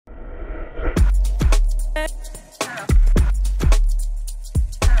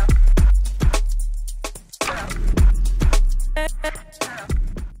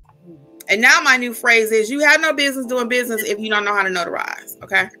And now my new phrase is, you have no business doing business if you don't know how to notarize.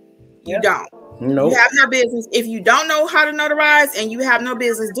 Okay. You don't. Nope. You have no business if you don't know how to notarize, and you have no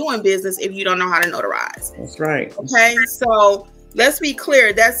business doing business if you don't know how to notarize. That's right. Okay. So let's be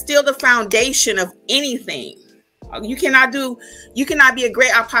clear. That's still the foundation of anything. You cannot be a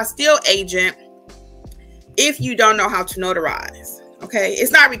great apostille agent if you don't know how to notarize. Okay.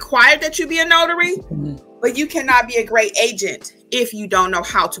 It's not required that you be a notary, but you cannot be a great agent if you don't know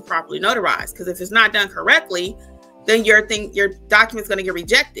how to properly notarize. Because if it's not done correctly, then your document's going to get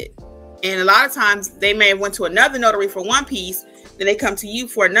rejected. And a lot of times they may have went to another notary for one piece, then they come to you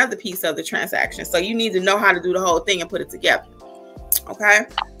for another piece of the transaction. So you need to know how to do the whole thing and put it together. Okay.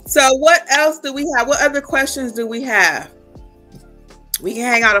 So what else do we have? What other questions do we have? We can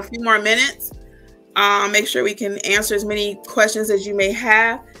hang out a few more minutes. Make sure we can answer as many questions as you may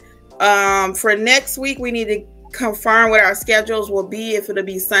have. For next week, we need to confirm what our schedules will be, if it'll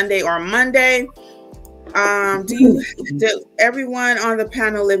be Sunday or Monday. Do everyone on the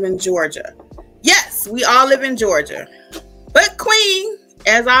panel live in Georgia? Yes, we all live in Georgia. But Queen,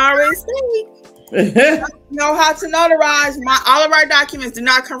 as I already said, know how to notarize. All of our documents do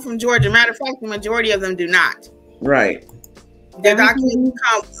not come from Georgia. Matter of fact, the majority of them do not. Right. The documents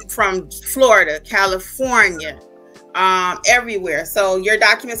come from Florida, California, everywhere. So your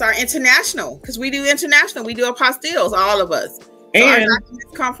documents are international, because we do international. We do apostilles, all of us. So and our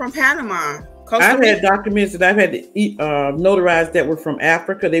documents come from Panama. I've had documents that I've had to notarize that were from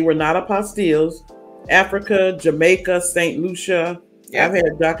Africa. They were not apostilles. Africa, Jamaica, St. Lucia. Yep. I've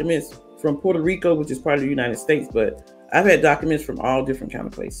had documents from Puerto Rico, which is part of the United States, but I've had documents from all different kind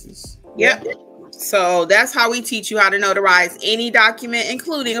of places. Yep. So that's how we teach you how to notarize any document,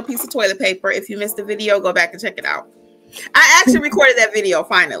 including a piece of toilet paper. If you missed the video, go back and check it out. I actually recorded that video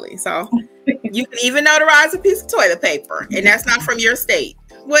finally. So you can even notarize a piece of toilet paper, and that's not from your state.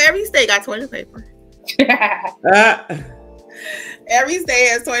 Well, every state got toilet paper. Every state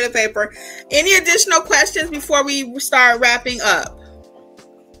has toilet paper. Any additional questions before we start wrapping up?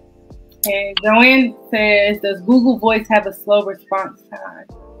 Okay, Joanne says, does Google Voice have a slow response time?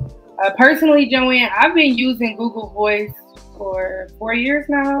 Personally, Joanne, I've been using Google Voice for 4 years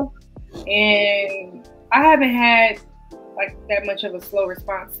now, and I haven't had like that much of a slow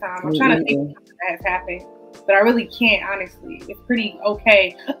response time. I'm trying to think of something that has happened, but I really can't, honestly. It's pretty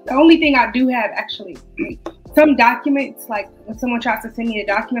okay. The only thing I do have, actually, some documents, like when someone tries to send me a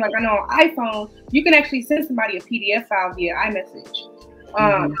document, like I know on iPhone, you can actually send somebody a PDF file via iMessage.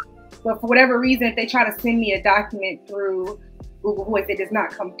 But for whatever reason, if they try to send me a document through Google Voice, it does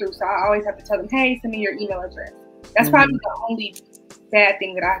not come through. So I always have to tell them, hey, send me your email address. That's probably the only bad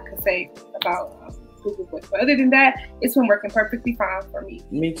thing that I could say about Google Voice. But other than that, it's been working perfectly fine for me.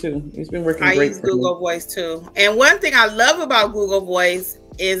 Me too. It's been working great. I use Google Voice too. And one thing I love about Google Voice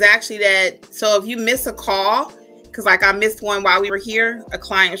is actually that, so if you miss a call, because like I missed one while we were here, a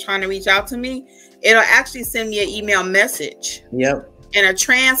client was trying to reach out to me, it'll actually send me an email message. Yep. And a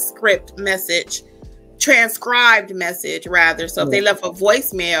transcribed message rather. So if they left a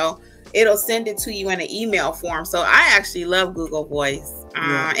voicemail, it'll send it to you in an email form. So I actually love Google Voice.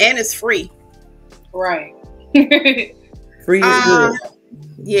 And it's free. Right. Free is good.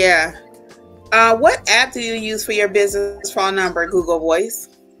 Yeah. What app do you use for your business phone number? Google Voice.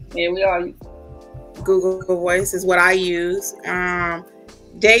 Yeah, we all use Google Voice is what I use.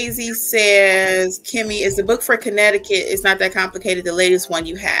 Daisy says, Kimmi, is the book for Connecticut? It's not that complicated. The latest one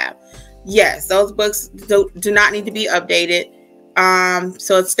you have. Yes, those books do not need to be updated.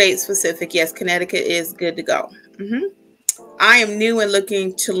 So it's state specific. Yes, Connecticut is good to go. I am new and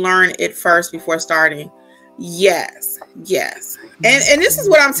looking to learn it first before starting. Yes. And this is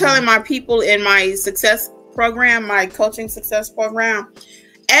what I'm telling my people in my success program, my coaching success program.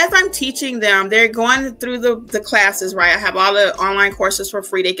 As I'm teaching them, they're going through the classes, right? I have all the online courses for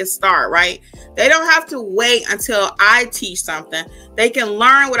free. They can start, right? They don't have to wait until I teach something. They can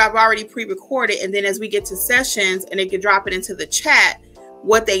learn what I've already pre-recorded. And then as we get to sessions, and they can drop it into the chat,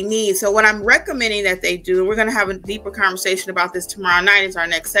 what they need. So what I'm recommending that they do, and we're going to have a deeper conversation about this tomorrow night is our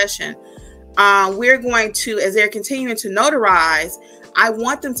next session. We're going to, as they're continuing to notarize, I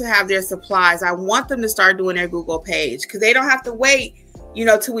want them to have their supplies. I want them to start doing their Google page, because they don't have to wait,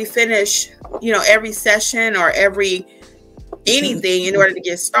 till we finish, every session or anything in order to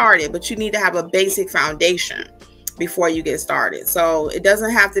get started. But you need to have a basic foundation before you get started. So it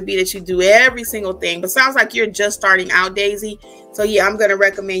doesn't have to be that you do every single thing, but sounds like you're just starting out, Daisy. So yeah, I'm going to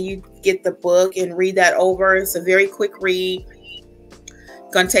recommend you get the book and read that over. It's a very quick read.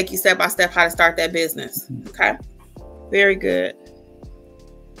 going to take you step by step how to start that business. Okay. Very good.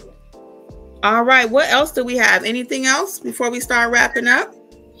 All right. What else do we have? Anything else before we start wrapping up?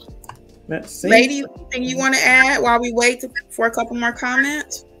 Let's see. Ladies, anything you want to add while we wait for a couple more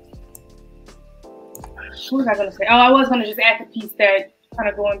comments? What was I going to say? Oh, I was going to just add the piece that kind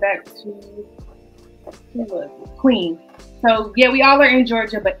of going back to Queen. So yeah, we all are in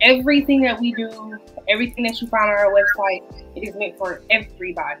Georgia, but everything that we do, everything that you find on our website, it is meant for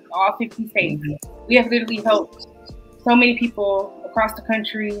everybody, all 50 states. We have literally helped so many people across the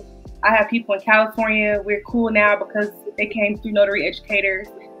country. I have people in California. We're cool now because they came through Notary Educators.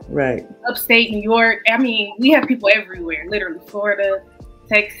 Right. Upstate New York. I mean, we have people everywhere, literally Florida,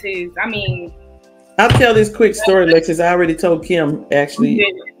 Texas. I mean, I'll tell this quick story, Alexis. I already told Kim, actually.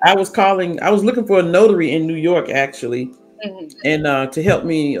 I was looking for a notary in New York, actually, and to help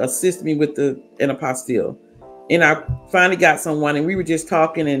me, assist me with an apostille. And I finally got someone, and we were just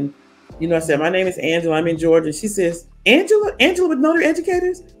talking, and, I said, my name is Angela. I'm in Georgia. She says, Angela with Notary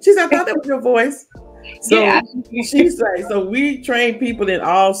Educators? She said, I thought that was your voice. So she's like, so we train people in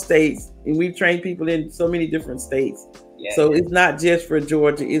all states, and we've trained people in so many different states. Yeah. So it's not just for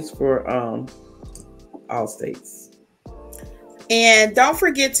Georgia, it's for all states. And don't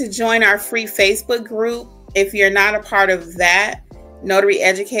forget to join our free Facebook group. If you're not a part of that, Notary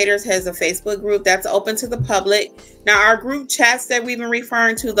Educators has a Facebook group that's open to the public. Now, our group chats that we've been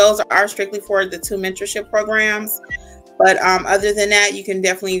referring to, those are strictly for the 2 mentorship programs. But other than that, you can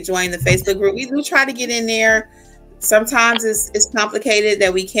definitely join the Facebook group. We do try to get in there. Sometimes it's complicated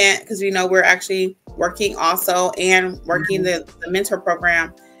that we can't, because we're actually working also and working the mentor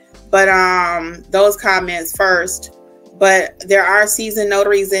program. But those comments first. But there are seasoned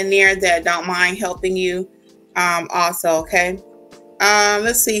notaries in there that don't mind helping you also, okay?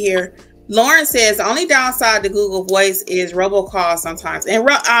 Let's see here. Lauren says, the only downside to Google Voice is robocall sometimes. And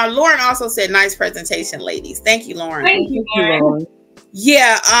Lauren also said, nice presentation, ladies. Thank you, Lauren. Thank you, Lauren.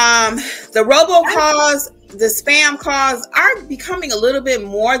 Yeah, the robocalls, the spam calls are becoming a little bit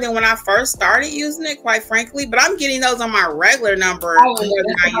more than when I first started using it, quite frankly. But I'm getting those on my regular number more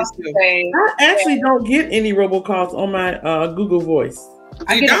than I used to. I actually don't get any robocalls on my Google Voice.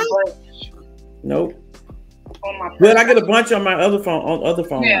 You don't? Nope. Well, I get a bunch on my other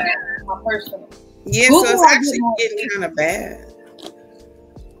phone. Yeah, my personal. Yeah, Google, so it's actually getting kind of bad.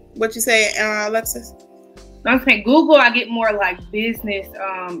 What you say, Alexis? I'm saying Google, I get more like business.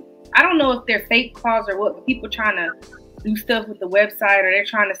 I don't know if they're fake calls or what, but people trying to do stuff with the website, or they're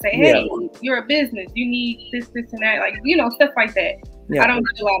trying to say, hey, you're a business, you need this, and that, like, stuff like that. Yeah. I don't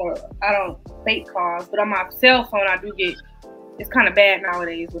get fake calls, but on my cell phone, I do get. It's kind of bad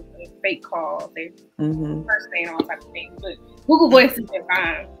nowadays with the fake calls. They first and all types of things. But Google Voice has been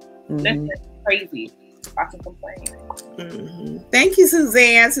fine. That's just crazy. I can complain. Thank you,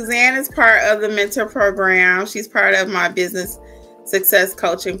 Suzanne. Suzanne is part of the mentor program. She's part of my business success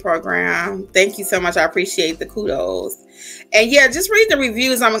coaching program. Thank you so much. I appreciate the kudos. And yeah, just read the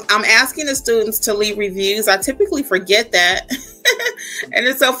reviews. I'm asking the students to leave reviews. I typically forget that. And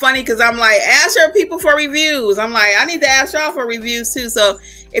it's so funny because I'm like, ask your people for reviews. I'm like, I need to ask y'all for reviews too. So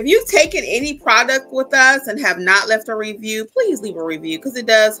if you've taken any product with us and have not left a review, please leave a review, because it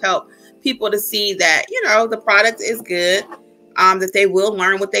does help people to see that, the product is good, that they will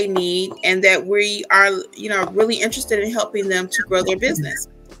learn what they need, and that we are, really interested in helping them to grow their business.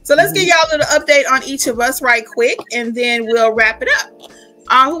 So let's give y'all a little update on each of us right quick, and then we'll wrap it up.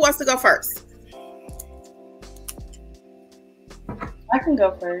 Who wants to go first? I can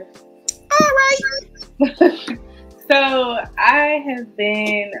go first. All right. So I have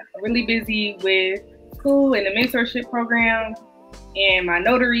been really busy with school and the mentorship program and my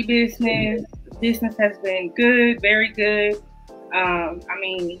notary business. Business has been good, very good. I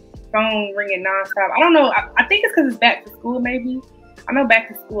mean, phone ringing nonstop. I don't know. I think it's because it's back to school, maybe. I know back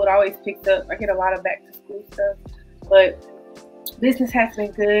to school, it always picks up. I get a lot of back to school stuff, but business has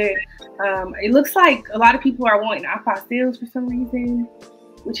been good. It looks like a lot of people are wanting apostilles for some reason,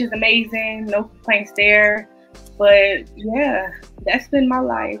 which is amazing. No complaints there. But yeah, that's been my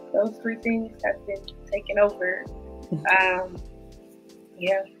life. Those 3 things have been taken over.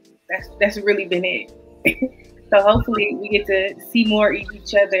 Yeah, that's really been it. So hopefully we get to see more of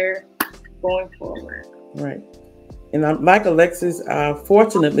each other going forward. Right. And I'm like Alexis,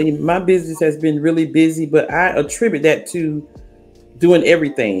 fortunately, my business has been really busy, but I attribute that to doing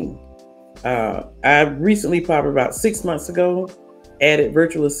everything. I recently, probably about 6 months ago, added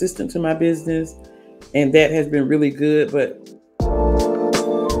virtual assistant to my business, and that has been really good. But